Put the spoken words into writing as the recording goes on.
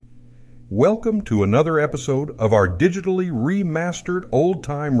Welcome to another episode of our digitally remastered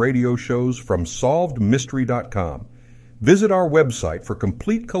old-time radio shows from SolvedMystery.com. Visit our website for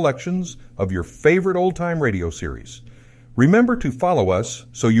complete collections of your favorite old-time radio series. Remember to follow us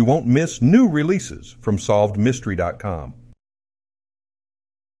so you won't miss new releases from SolvedMystery.com.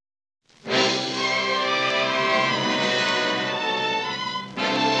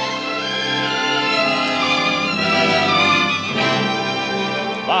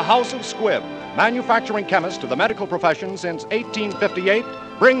 The House of Squibb, manufacturing chemists to the medical profession since 1858,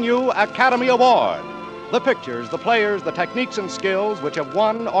 bring you Academy Award. The pictures, the players, the techniques and skills which have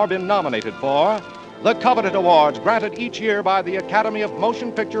won or been nominated for the coveted awards granted each year by the Academy of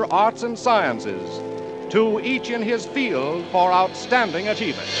Motion Picture Arts and Sciences, to each in his field for outstanding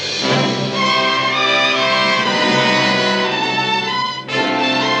achievement.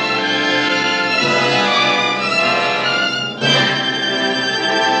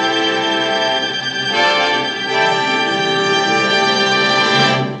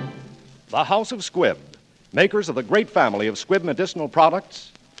 The House of Squibb, makers of the great family of Squibb medicinal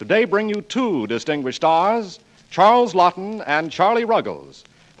products, today bring you two distinguished stars, Charles Laughton and Charlie Ruggles,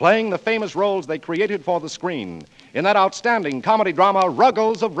 playing the famous roles they created for the screen in that outstanding comedy drama,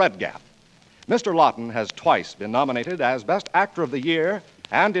 Ruggles of Red Gap. Mr. Laughton has twice been nominated as Best Actor of the Year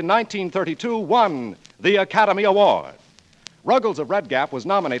and in 1932 won the Academy Award. Ruggles of Red Gap was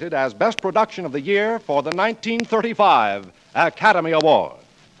nominated as Best Production of the Year for the 1935 Academy Award.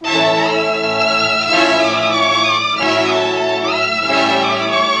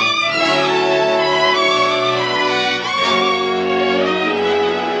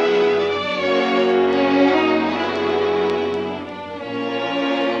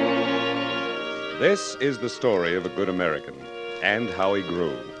 This is the story of a good American and how he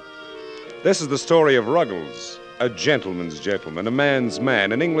grew. This is the story of Ruggles, a gentleman's gentleman, a man's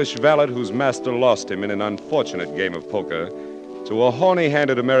man, an English valet whose master lost him in an unfortunate game of poker to a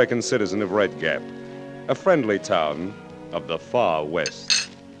horny-handed American citizen of Red Gap, a friendly town of the far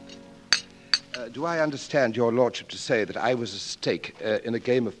west. Do I understand your lordship to say that I was a stake in a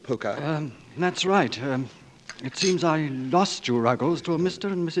game of poker? That's right. It seems I lost you, Ruggles, to a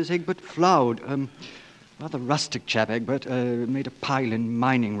Mr. and Mrs. Egbert Floud. Rather rustic chap, Egbert. Made a pile in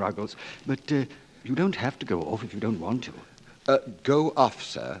mining, Ruggles. But you don't have to go off if you don't want to. Go off,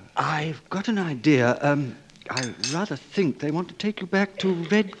 sir. I've got an idea. I rather think they want to take you back to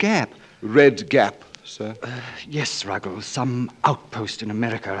Red Gap. Red Gap, sir? Yes, Ruggles. Some outpost in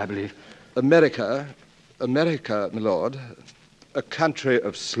America, I believe. America, my lord. A country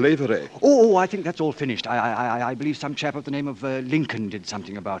of slavery. Oh, I think that's all finished. I believe some chap of the name of Lincoln did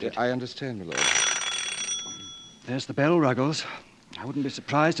something about it. I understand, my lord. There's the bell, Ruggles. I wouldn't be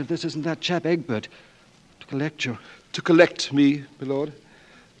surprised if this isn't that chap Egbert to collect you. To collect me, my lord?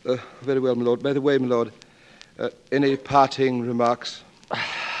 Very well, my lord. By the way, my lord, any parting remarks?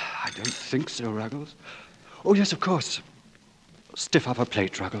 I don't think so, Ruggles. Oh, yes, of course. Stiff upper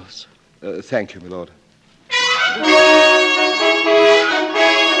plate, Ruggles. Thank you, my lord.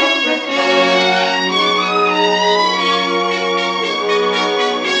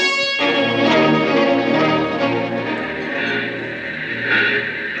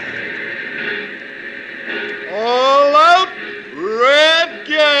 All out, Red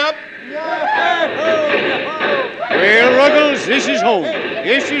Gap. Well, Ruggles, this is home.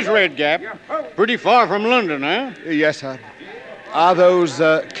 This is Red Gap. Pretty far from London, huh? Yes, sir. Are those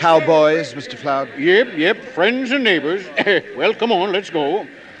cowboys, Mr. Floud? Yep, friends and neighbors. Well, come on, let's go.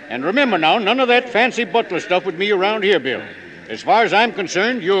 And remember now, none of that fancy butler stuff with me around here, Bill. As far as I'm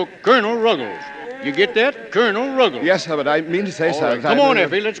concerned, you're Colonel Ruggles. You get that? Colonel Ruggles. Yes, sir, but I mean to say, sir... Right. Come on,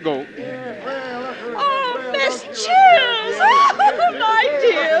 Effie, let's go. Oh, Miss Cheers! Oh, my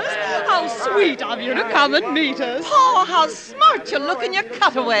dears! How sweet of you to come and meet us. Oh, how smart you look in your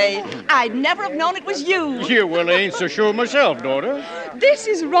cutaway. I'd never have known it was you. Yeah, well, I ain't so sure myself, daughter. This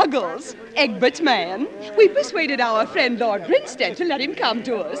is Ruggles, Egbert's man. We persuaded our friend Lord Grinstead to let him come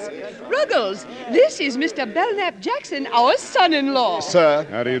to us. Ruggles, this is Mr. Belknap Jackson, our son-in-law. Sir.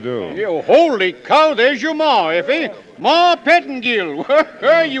 How do you do? Yeah, holy cow, there's your ma, Effie. Ma Pettingill.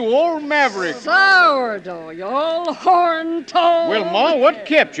 You old maverick. Sourdough, you old horn-toad. Well, Ma, what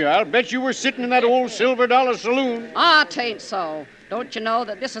kept you? I'll bet you were sitting in that old silver dollar saloon. Ah, 'tain't so. Don't you know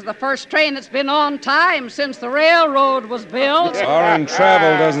that this is the first train that's been on time since the railroad was built? Foreign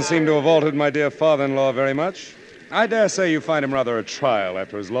travel doesn't seem to have altered my dear father-in-law very much. I dare say you find him rather a trial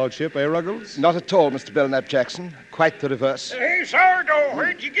after his lordship, eh, Ruggles? Not at all, Mr. Belknap Jackson. Quite the reverse. Hey, Sourdough,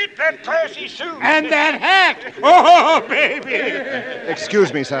 where'd you get that classy suit? And that hat! Oh, baby!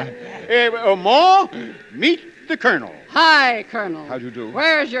 Excuse me, sir. Ma, meet the Colonel. Hi, Colonel. How do you do?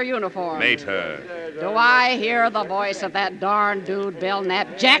 Where's your uniform? Mater. Do I hear the voice of that darn dude,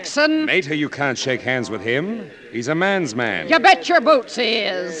 Belknap Jackson? Mater, you can't shake hands with him. He's a man's man. You bet your boots he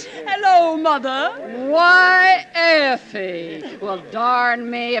is. Hello, Mother. Why, Effie. Well, darn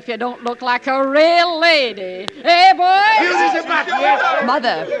me if you don't look like a real lady. Hey, boy?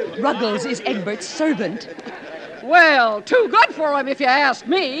 Mother, Ruggles is Egbert's servant. Well, too good for him if you ask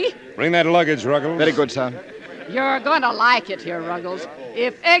me. Bring that luggage, Ruggles. Very good, sir. You're going to like it here, Ruggles.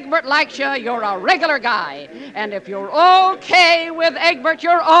 If Egbert likes you, you're a regular guy. And if you're okay with Egbert,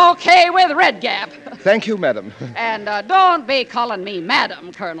 you're okay with Red Gap. Thank you, madam. And don't be calling me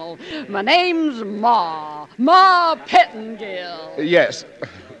Madam, Colonel. My name's Ma Pettingill. Yes,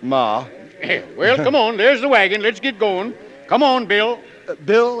 Ma. Well, come on. There's the wagon. Let's get going. Come on, Bill.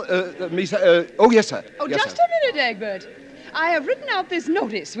 Bill, me, sir. Oh, yes, sir. Oh, yes, just sir. a minute, Egbert. I have written out this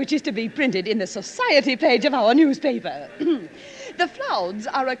notice, which is to be printed in the society page of our newspaper. The Flouds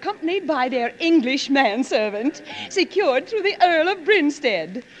are accompanied by their English manservant, secured through the Earl of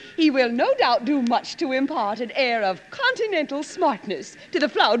Brinstead. He will no doubt do much to impart an air of continental smartness to the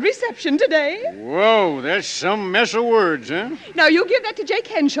Floud reception today. Whoa, that's some mess of words, huh? Now, you give that to Jake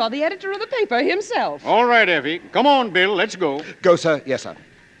Henshaw, the editor of the paper himself. All right, Effie. Come on, Bill. Let's go. Go, sir. Yes, sir.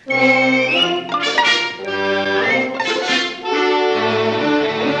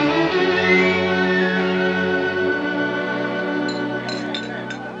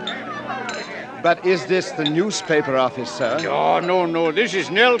 But is this the newspaper office, sir? Oh, no. This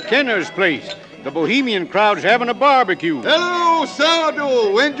is Nell Kenner's place. The Bohemian crowd's having a barbecue. Hello,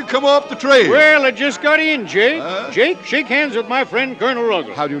 sourdough. When'd you come off the train? Well, I just got in, Jake. Jake, shake hands with my friend Colonel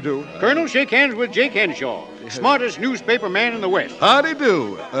Ruggles. How do you do? Colonel, shake hands with Jake Henshaw, smartest newspaper man in the West. Howdy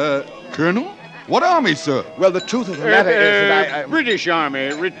do. Colonel? What army, sir? Well, the truth of the matter is that I... British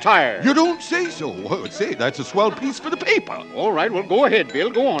Army, retired. You don't say so. Well, say, that's a swell piece for the paper. All right, well, go ahead, Bill.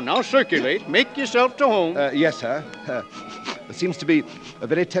 Go on. Now circulate. Make yourself to home. Yes, sir. There seems to be a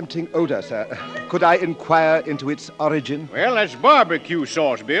very tempting odor, sir. Could I inquire into its origin? Well, that's barbecue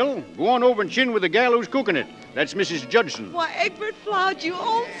sauce, Bill. Go on over and chin with the gal who's cooking it. That's Mrs. Judson. Why, Egbert Floud, you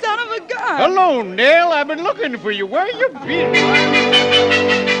old son of a gun. Hello, Nell. I've been looking for you. Where you been?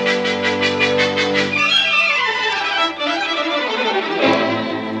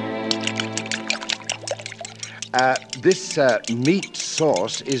 This meat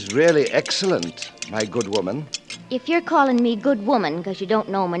sauce is really excellent, my good woman. If you're calling me good woman because you don't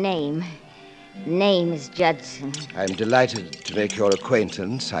know my name, name is Judson. I'm delighted to make your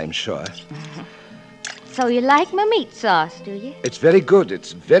acquaintance, I'm sure. So you like my meat sauce, do you? It's very good.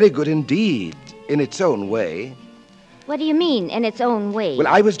 It's very good indeed, in its own way. What do you mean, in its own way? Well,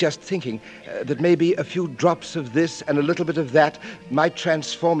 I was just thinking that maybe a few drops of this and a little bit of that might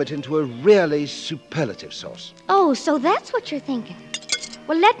transform it into a really superlative sauce. Oh, so that's what you're thinking.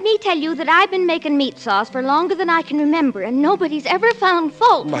 Well, let me tell you that I've been making meat sauce for longer than I can remember, and nobody's ever found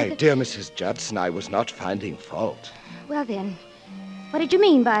fault. My dear Mrs. Judson, I was not finding fault. Well, then, what did you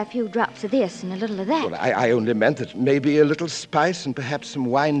mean by a few drops of this and a little of that? Well, I only meant that maybe a little spice and perhaps some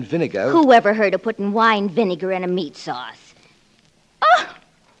wine vinegar. Who ever heard of putting wine vinegar in a meat sauce? Oh,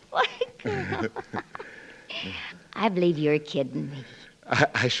 why, Colonel. I believe you're kidding me.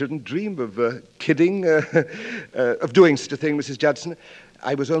 I shouldn't dream of kidding, of doing such a thing, Mrs. Judson.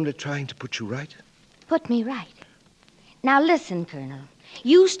 I was only trying to put you right. Put me right. Now listen, Colonel.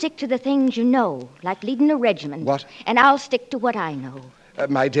 You stick to the things you know, like leading a regiment. What? And I'll stick to what I know.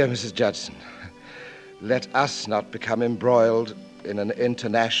 My dear Mrs. Judson, let us not become embroiled in an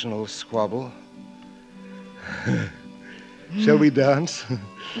international squabble. Shall we dance?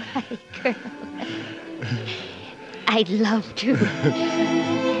 Why, Colonel, I'd love to.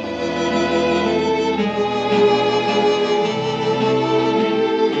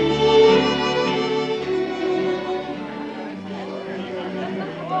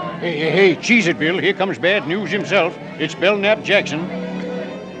 Hey, cheese it, Bill. Here comes bad news himself. It's Belknap Jackson.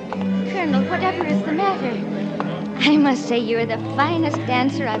 Colonel, whatever is the matter? I must say you're the finest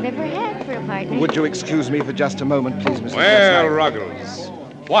dancer I've ever had for a partner. Would you excuse me for just a moment, please, Mrs. Well, Judson? Ruggles,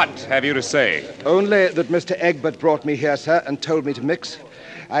 what have you to say? Only that Mr. Egbert brought me here, sir, and told me to mix.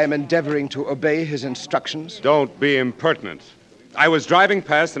 I am endeavoring to obey his instructions. Don't be impertinent. I was driving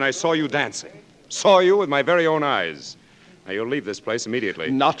past and I saw you dancing. Saw you with my very own eyes. Now, you'll leave this place immediately.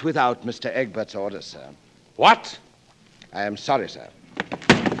 Not without Mr. Egbert's orders, sir. What? I am sorry, sir.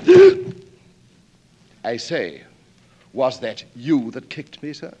 I say, was that you that kicked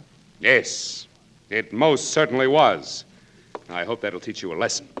me, sir? Yes, it most certainly was. I hope that'll teach you a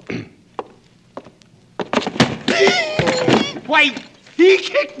lesson. Why, he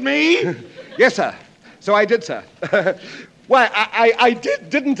kicked me. Yes, sir. So I did, sir. Why, I did,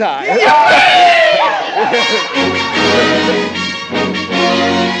 didn't I?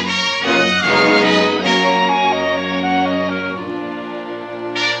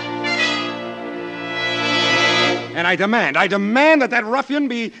 And I demand that ruffian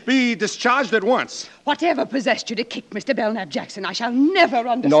be discharged at once. Whatever possessed you to kick Mr. Belknap Jackson, I shall never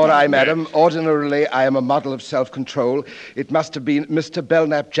understand. Nor I, madam. Ordinarily, I am a model of self-control. It must have been Mr.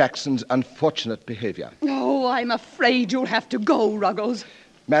 Belknap Jackson's unfortunate behavior. Oh, I'm afraid you'll have to go, Ruggles.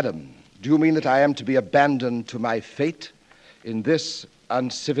 Madam, do you mean that I am to be abandoned to my fate in this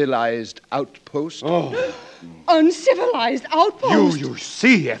uncivilized outpost? Oh. Uncivilized outpost? You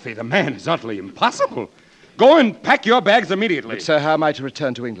see, Effie, the man is utterly impossible. Go and pack your bags immediately. But, sir, how am I to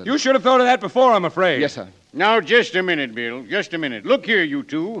return to England? You should have thought of that before, I'm afraid. Yes, sir. Now, just a minute, Bill. Just a minute. Look here, you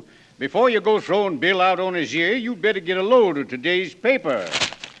two. Before you go throwing Bill out on his ear, you'd better get a load of today's paper.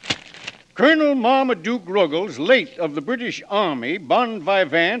 Colonel Marmaduke Ruggles, late of the British Army, bon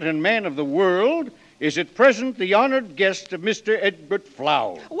vivant and man of the world, is at present the honored guest of Mr. Egbert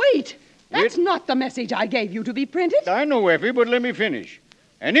Floud. Wait. That's not the message I gave you to be printed. I know, Effie, but let me finish.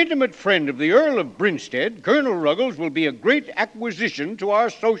 An intimate friend of the Earl of Brinstead, Colonel Ruggles will be a great acquisition to our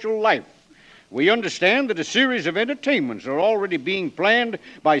social life. We understand that a series of entertainments are already being planned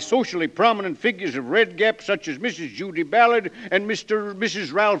by socially prominent figures of Red Gap, such as Mrs. Judy Ballard and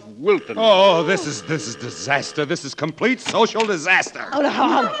Mrs. Ralph Wilton. Oh, this is disaster. This is complete social disaster. Oh,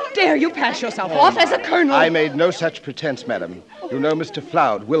 how dare you pass yourself off as a colonel? I made no such pretense, madam. You know Mr.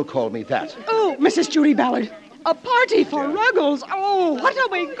 Floud will call me that. Oh, Mrs. Judy Ballard. A party for Ruggles. Oh, what are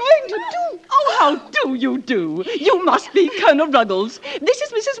we going to do? Oh, how do you do? You must be Colonel Ruggles. This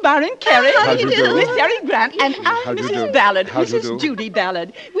is Mrs. Baron Carey. How do you do? Miss Terry Grant, and I'm How do you Mrs. do? Ballard, How do you Mrs. do? Judy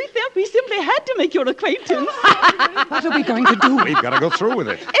Ballard. We felt we simply had to make your acquaintance. What are we going to do? We've got to go through with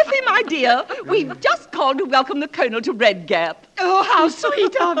it. Effie, my dear, we've just called to welcome the Colonel to Red Gap. Oh, how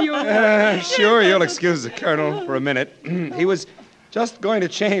sweet of you. Sure, you'll excuse the Colonel for a minute. He was just going to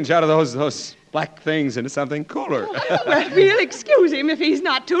change out of those black things into something cooler. Well, we'll excuse him if he's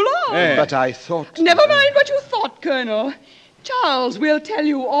not too long. Yeah. But I thought... Never mind what you thought, Colonel. Charles will tell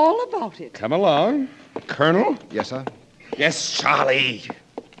you all about it. Come along. Colonel? Yes, sir? Yes, Charlie.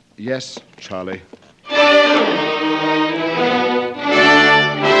 Yes, Charlie.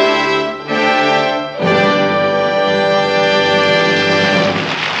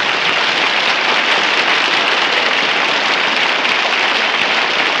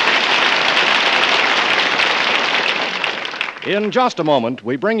 In just a moment,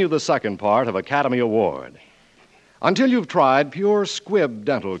 we bring you the second part of Academy Award. Until you've tried pure Squibb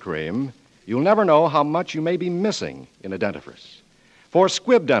dental cream, you'll never know how much you may be missing in a dentifrice. For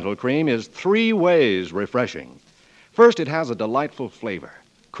Squibb dental cream is 3 ways refreshing. First, it has a delightful flavor,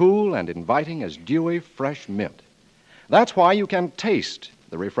 cool and inviting as dewy, fresh mint. That's why you can taste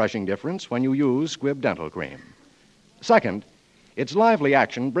the refreshing difference when you use Squibb dental cream. Second, its lively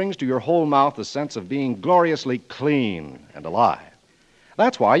action brings to your whole mouth the sense of being gloriously clean and alive.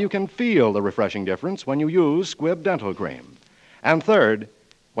 That's why you can feel the refreshing difference when you use Squibb dental cream. And third,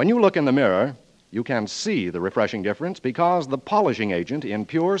 when you look in the mirror, you can see the refreshing difference because the polishing agent in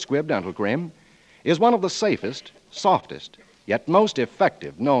pure Squibb dental cream is one of the safest, softest, yet most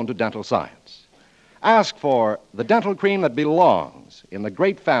effective known to dental science. Ask for the dental cream that belongs in the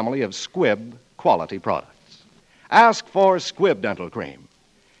great family of Squibb quality products. Ask for Squibb dental cream.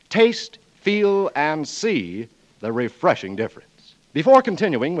 Taste, feel, and see the refreshing difference. Before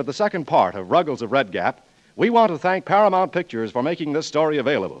continuing with the second part of Ruggles of Red Gap, we want to thank Paramount Pictures for making this story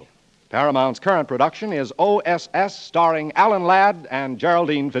available. Paramount's current production is OSS, starring Alan Ladd and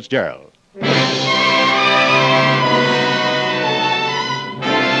Geraldine Fitzgerald.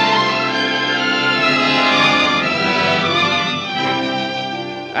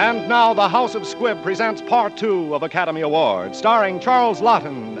 And now the House of Squibb presents Part 2 of Academy Award, starring Charles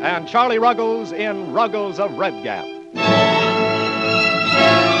Laughton and Charlie Ruggles in Ruggles of Red Gap.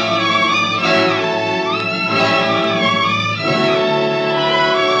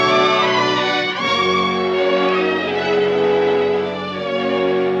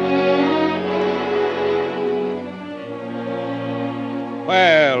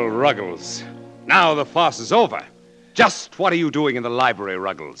 Well, Ruggles, now the farce is over. Just what are you doing in the library,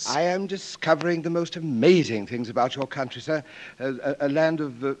 Ruggles? I am discovering the most amazing things about your country, sir. A land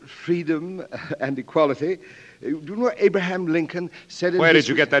of freedom and equality. Do you know Abraham Lincoln said... Where did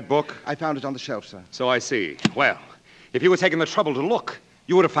you get that book? I found it on the shelf, sir. So I see. Well, if you were taking the trouble to look,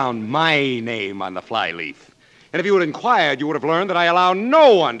 you would have found my name on the flyleaf. And if you had inquired, you would have learned that I allow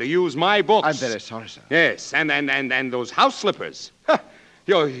no one to use my books. I'm very sorry, sir. Yes, and those house slippers.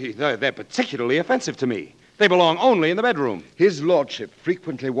 They're particularly offensive to me. They belong only in the bedroom. His lordship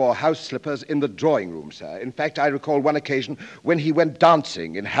frequently wore house slippers in the drawing room, sir. In fact, I recall one occasion when he went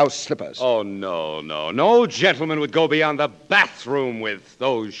dancing in house slippers. Oh, no. No gentleman would go beyond the bathroom with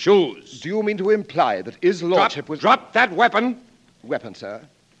those shoes. Do you mean to imply that his lordship was... Drop that weapon. Weapon, sir?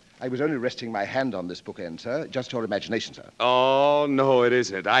 I was only resting my hand on this bookend, sir. Just your imagination, sir. Oh, no, it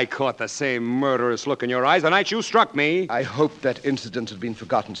isn't. I caught the same murderous look in your eyes the night you struck me. I hope that incident has been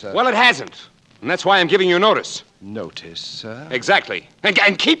forgotten, sir. Well, it hasn't. And that's why I'm giving you notice. Notice, sir? Exactly.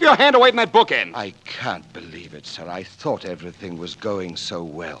 And keep your hand away from that bookend. I can't believe it, sir. I thought everything was going so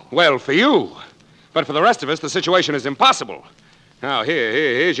well. Well, for you. But for the rest of us, the situation is impossible. Now,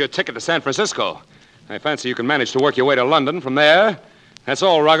 here's your ticket to San Francisco. I fancy you can manage to work your way to London from there. That's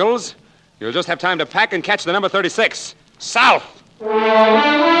all, Ruggles. You'll just have time to pack and catch the number 36. South!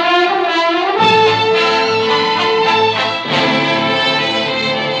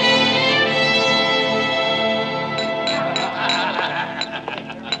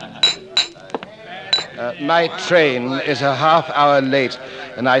 My train is a half-hour late,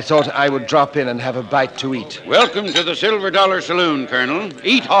 and I thought I would drop in and have a bite to eat. Welcome to the Silver Dollar Saloon, Colonel.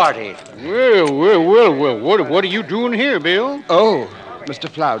 Eat hearty. Well, what are you doing here, Bill? Oh, Mr.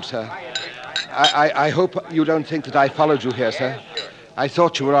 Floud, sir. I hope you don't think that I followed you here, sir. I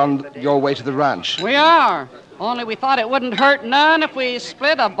thought you were on your way to the ranch. We are. Only we thought it wouldn't hurt none if we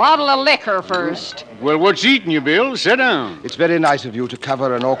split a bottle of liquor first. Well, what's eating you, Bill? Sit down. It's very nice of you to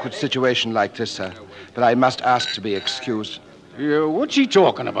cover an awkward situation like this, sir. But I must ask to be excused. What's he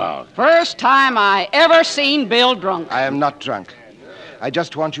talking about? First time I ever seen Bill drunk. I am not drunk. I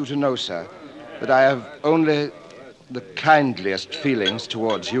just want you to know, sir, that I have only the kindliest feelings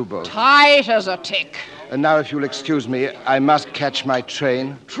towards you both. Tight as a tick. And now, if you'll excuse me, I must catch my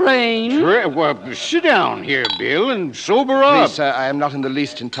train. Train? Well, sit down here, Bill, and sober up. Please, sir, I am not in the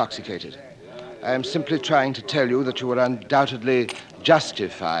least intoxicated. I am simply trying to tell you that you were undoubtedly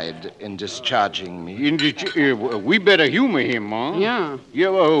justified in discharging me. We better humor him, huh? Yeah.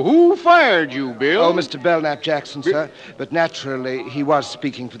 Who fired you, Bill? Oh, Mr. Belknap Jackson, sir. But naturally, he was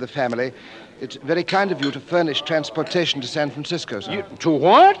speaking for the family. It's very kind of you to furnish transportation to San Francisco, sir. To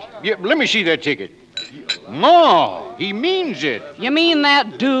what? Let me see that ticket. No, he means it. You mean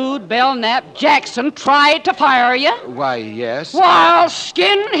that dude, Belknap Jackson, tried to fire you? Why, yes. Well, I'll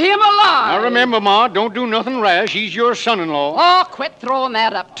skin him alive. Now, remember, Ma, don't do nothing rash. He's your son-in-law. Oh, quit throwing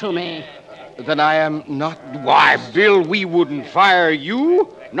that up to me. Then I am not... Why, Bill, we wouldn't fire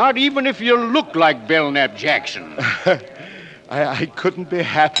you. Not even if you look like Belknap Jackson. I couldn't be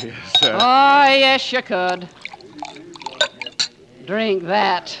happier, sir. Oh, yes, you could. Drink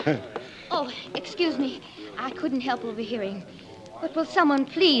that. Oh, excuse me. I couldn't help overhearing. But will someone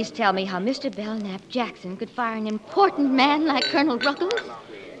please tell me how Mr. Belknap Jackson could fire an important man like Colonel Ruggles?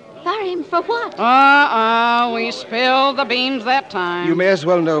 Fire him for what? We spilled the beans that time. You may as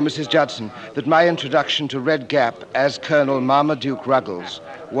well know, Mrs. Judson, that my introduction to Red Gap as Colonel Marmaduke Ruggles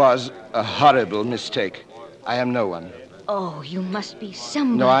was a horrible mistake. I am no one. Oh, you must be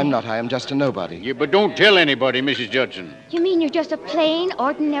somebody. No, I'm not. I am just a nobody. Yeah, but don't tell anybody, Mrs. Judson. You mean you're just a plain,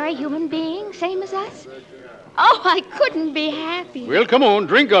 ordinary human being, same as us? Oh, I couldn't be happy. Well, come on,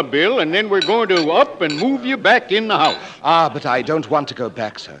 drink up, Bill, and then we're going to up and move you back in the house. Ah, but I don't want to go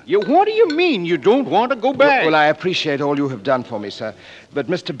back, sir. What do you mean you don't want to go back? Well, I appreciate all you have done for me, sir. But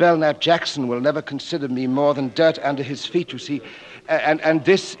Mr. Belknap Jackson will never consider me more than dirt under his feet, you see. And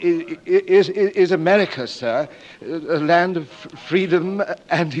this is America, sir, a land of freedom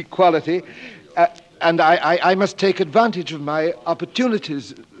and equality. And I must take advantage of my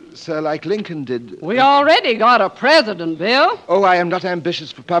opportunities, sir, like Lincoln did. We already got a president, Bill. Oh, I am not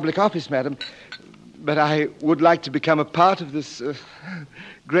ambitious for public office, madam. But I would like to become a part of this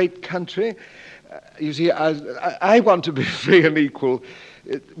great country. You see, I want to be free and equal.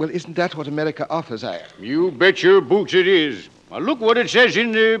 Well, isn't that what America offers? You bet your boots it is. Now, look what it says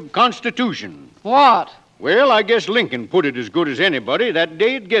in the Constitution. What? Well, I guess Lincoln put it as good as anybody that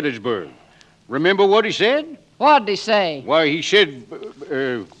day at Gettysburg. Remember what he said? What'd he say? Why, he said,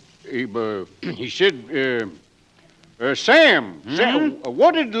 Sam,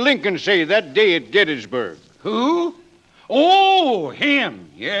 what did Lincoln say that day at Gettysburg? Who? Oh, him.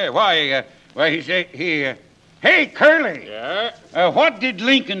 Yeah, why, he said, hey, Curly. Yeah? What did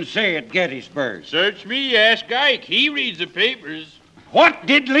Lincoln say at Gettysburg? Search me, ask Ike. He reads the papers. What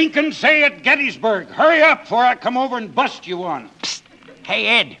did Lincoln say at Gettysburg? Hurry up before I come over and bust you one. Psst. Hey,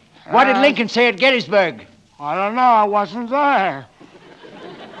 Ed, what did Lincoln say at Gettysburg? I don't know. I wasn't there.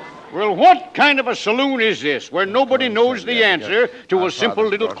 Well, what kind of a saloon is this where nobody knows the answer to a simple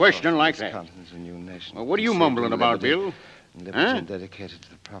little question like that? Well, what are you mumbling about, Bill? Liberty dedicated to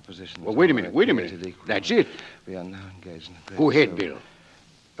the proposition. Well, wait a minute. That's it. We are now engaged in the great. Go ahead, Bill.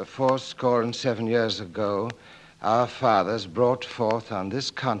 77 years ago, our fathers brought forth on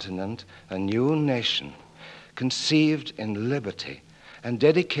this continent a new nation, conceived in liberty and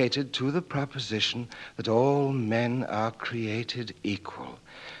dedicated to the proposition that all men are created equal.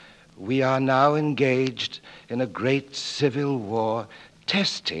 We are now engaged in a great civil war,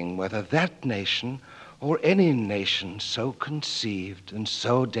 testing whether that nation or any nation so conceived and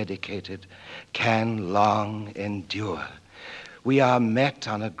so dedicated can long endure. We are met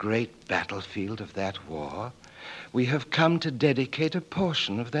on a great battlefield of that war. We have come to dedicate a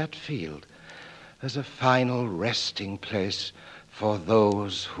portion of that field as a final resting place for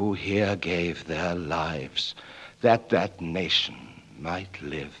those who here gave their lives, that that nation might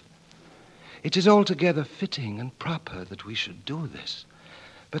live. It is altogether fitting and proper that we should do this.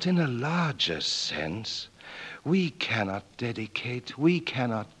 But in a larger sense, we cannot dedicate, we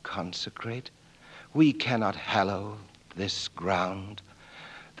cannot consecrate, we cannot hallow this ground.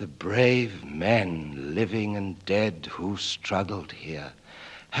 The brave men, living and dead, who struggled here,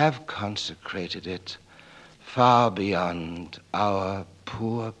 have consecrated it far beyond our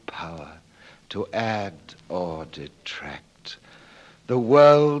poor power to add or detract. The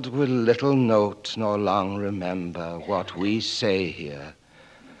world will little note nor long remember what we say here,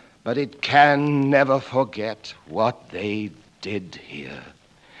 but it can never forget what they did here.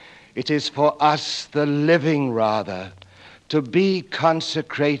 It is for us, the living rather, to be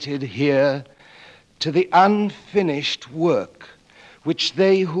consecrated here to the unfinished work which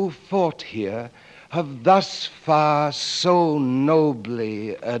they who fought here have thus far so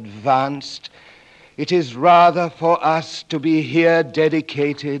nobly advanced. It is rather for us to be here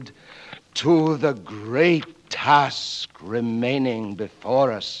dedicated to the great task remaining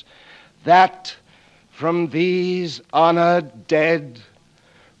before us, that from these honored dead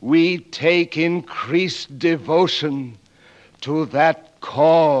we take increased devotion to that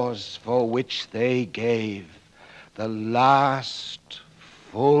cause for which they gave the last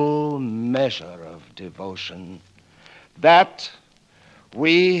full measure of devotion, that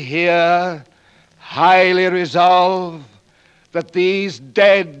we here highly resolve that these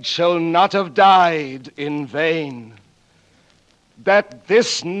dead shall not have died in vain, that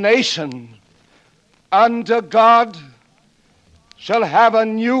this nation under God shall have a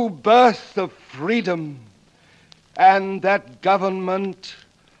new birth of freedom, and that government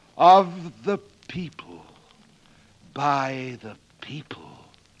of the people, by the people,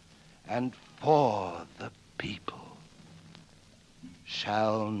 and for the people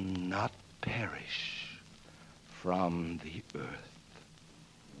shall not perish from the earth.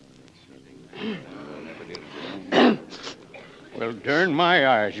 Well, darn my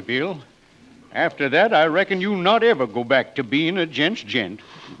eyes, Bill. After that, I reckon you not ever go back to being a gent's gent.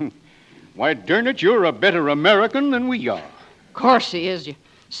 Why, darn it, you're a better American than we are. Of course he is, you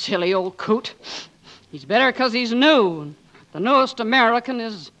silly old coot. He's better 'cause he's new. The newest American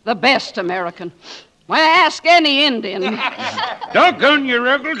is the best American. Why, ask any Indian. Doggone you,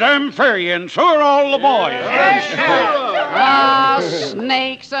 Ruggles, I'm for you, and so are all the boys.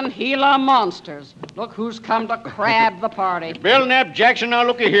 Snakes and Gila monsters. Look who's come to crab the party. Belknap Jackson, now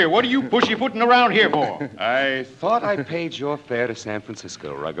looky here. What are you pussyfooting around here for? I thought I paid your fare to San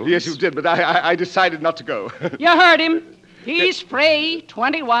Francisco, Ruggles. Yes, you did, but I decided not to go. You heard him. He's free,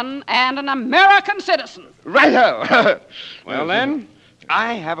 21, and an American citizen. Righto. Well, then,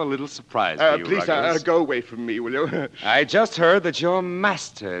 I have a little surprise for you, please, Ruggles. go away from me, will you? I just heard that your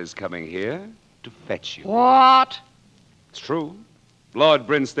master is coming here to fetch you. What? It's true. Lord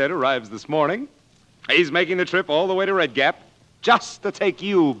Brinstead arrives this morning. He's making the trip all the way to Red Gap just to take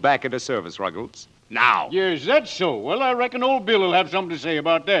you back into service, Ruggles. Now. Yes, that's so. Well, I reckon old Bill will have something to say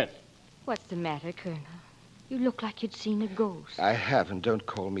about that. What's the matter, Colonel? You look like you'd seen a ghost. I haven't. Don't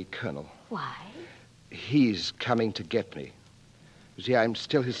call me Colonel. Why? He's coming to get me. You see, I'm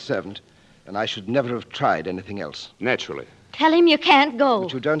still his servant, and I should never have tried anything else. Naturally. Tell him you can't go.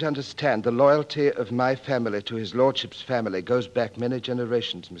 But you don't understand. The loyalty of my family to his lordship's family goes back many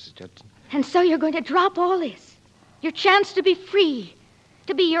generations, Mrs. Judson. And so you're going to drop all this. Your chance to be free.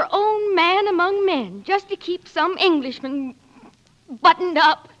 To be your own man among men. Just to keep some Englishman buttoned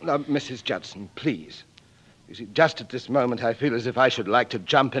up. Now, Mrs. Judson, please. You see, just at this moment, I feel as if I should like to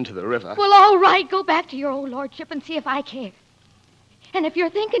jump into the river. Well, all right. Go back to your old lordship and see if I care. And if you're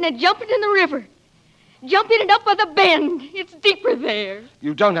thinking of jumping in the river, jump in it up by the bend. It's deeper there.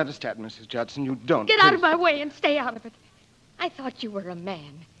 You don't understand, Mrs. Judson. You don't. Get out of my way and stay out of it. I thought you were a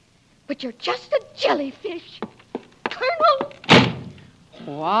man. But you're just a jellyfish. Colonel!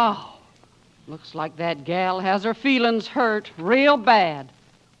 Wow. Looks like that gal has her feelings hurt real bad.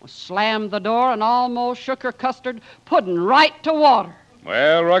 Slammed the door and almost shook her custard pudding right to water.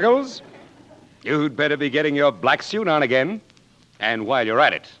 Well, Ruggles, you'd better be getting your black suit on again. And while you're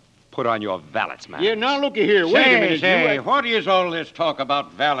at it, put on your valet's mask. Yeah, now looky here. Wait a minute. Say, what is all this talk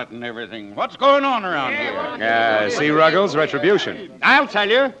about valet and everything? What's going on around here? See, Ruggles, retribution. I'll tell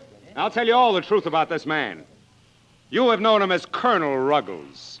you. I'll tell you all the truth about this man. You have known him as Colonel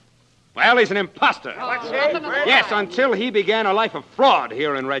Ruggles. Well, he's an imposter. Yes, until he began a life of fraud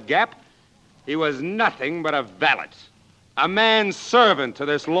here in Red Gap, he was nothing but a valet. A manservant to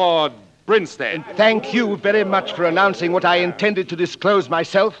this Lord Brinstead. Thank you very much for announcing what I intended to disclose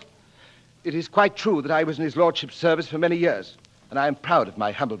myself. It is quite true that I was in his lordship's service for many years, and I am proud of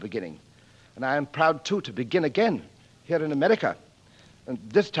my humble beginning. And I am proud, too, to begin again here in America. And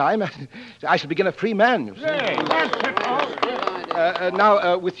this time, I shall begin a free man, you see.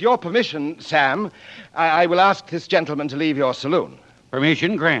 Now, with your permission, Sam, I will ask this gentleman to leave your saloon.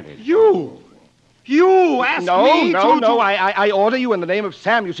 Permission granted. You ask me? No. I order you in the name of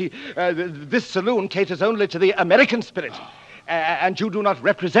Sam. You see, this saloon caters only to the American spirit. And you do not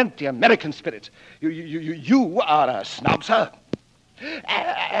represent the American spirit. You are a snob, sir.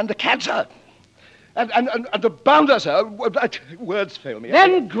 And a cad, sir. And a bounder, sir. Words fail me.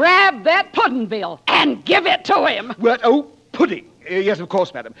 Then grab that pudding, Bill, and give it to him. Pudding. Yes, of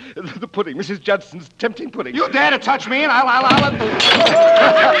course, madam. The pudding, Mrs. Judson's tempting pudding. You dare to touch me, and I'll...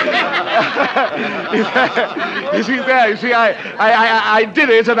 You see, I did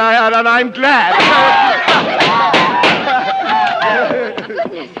it, and I'm glad.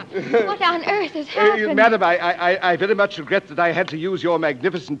 Goodness, what on earth has happened? Madam, I very much regret that I had to use your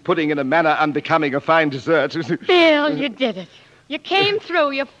magnificent pudding in a manner unbecoming a fine dessert. Bill, you did it. You came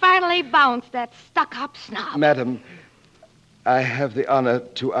through. You finally bounced that stuck-up snob. Madam, I have the honor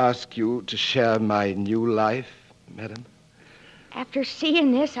to ask you to share my new life, madam. After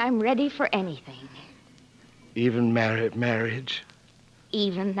seeing this, I'm ready for anything. Even marriage?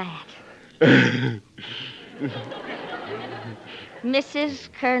 Even that. Mrs.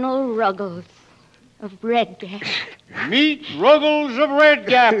 Colonel Ruggles of Red Gap. Meet Ruggles of Red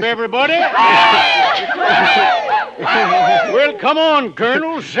Gap, everybody. Well, come on,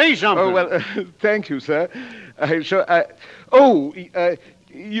 Colonel. Say something. Oh, well, thank you, sir.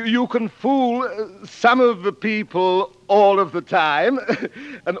 You can fool some of the people all of the time,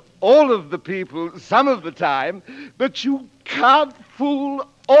 and all of the people some of the time, but you can't fool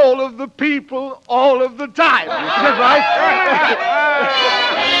all of the people all of the time. Is that right?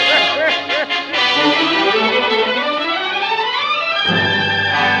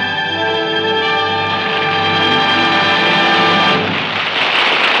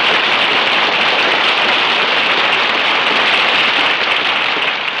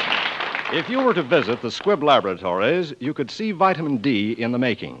 If you were to visit the Squibb laboratories, you could see vitamin D in the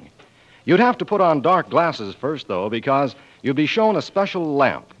making. You'd have to put on dark glasses first, though, because you'd be shown a special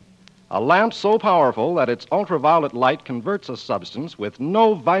lamp. A lamp so powerful that its ultraviolet light converts a substance with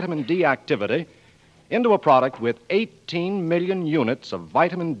no vitamin D activity into a product with 18 million units of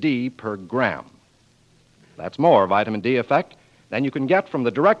vitamin D per gram. That's more vitamin D effect than you can get from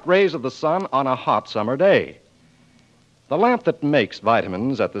the direct rays of the sun on a hot summer day. The lamp that makes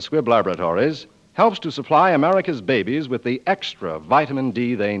vitamins at the Squibb laboratories helps to supply America's babies with the extra vitamin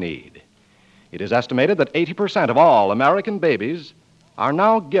D they need. It is estimated that 80% of all American babies are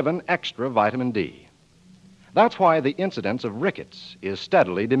now given extra vitamin D. That's why the incidence of rickets is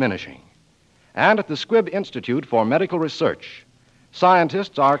steadily diminishing. And at the Squibb Institute for Medical Research,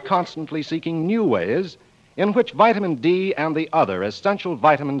 scientists are constantly seeking new ways in which vitamin D and the other essential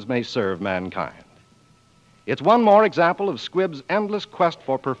vitamins may serve mankind. It's one more example of Squibb's endless quest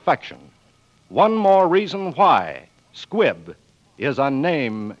for perfection. One more reason why Squibb is a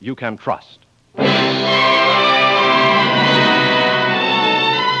name you can trust.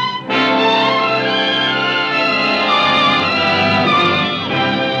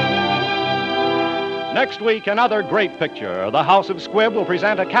 Next week, another great picture. The House of Squibb will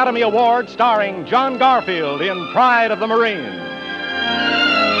present Academy Award starring John Garfield in Pride of the Marine.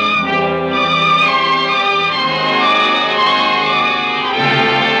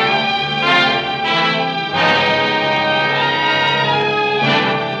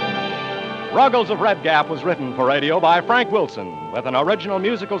 Ruggles of Red Gap was written for radio by Frank Wilson, with an original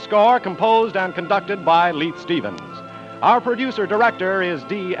musical score composed and conducted by Leith Stevens. Our producer-director is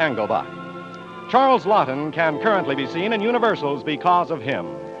Dee Engelbach. Charles Laughton can currently be seen in Universal's Because of Him.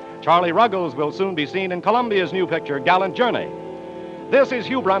 Charlie Ruggles will soon be seen in Columbia's new picture, Gallant Journey. This is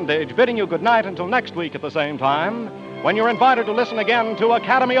Hugh Brundage bidding you good night until next week at the same time, when you're invited to listen again to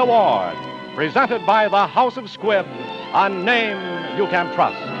Academy Award. presented by the House of Squibb, a name you can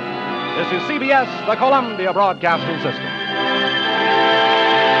trust. This is CBS, the Columbia Broadcasting System.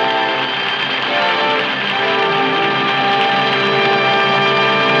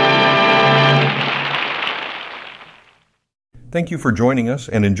 Thank you for joining us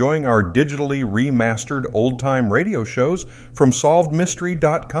and enjoying our digitally remastered old-time radio shows from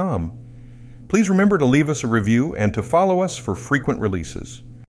SolvedMystery.com. Please remember to leave us a review and to follow us for frequent releases.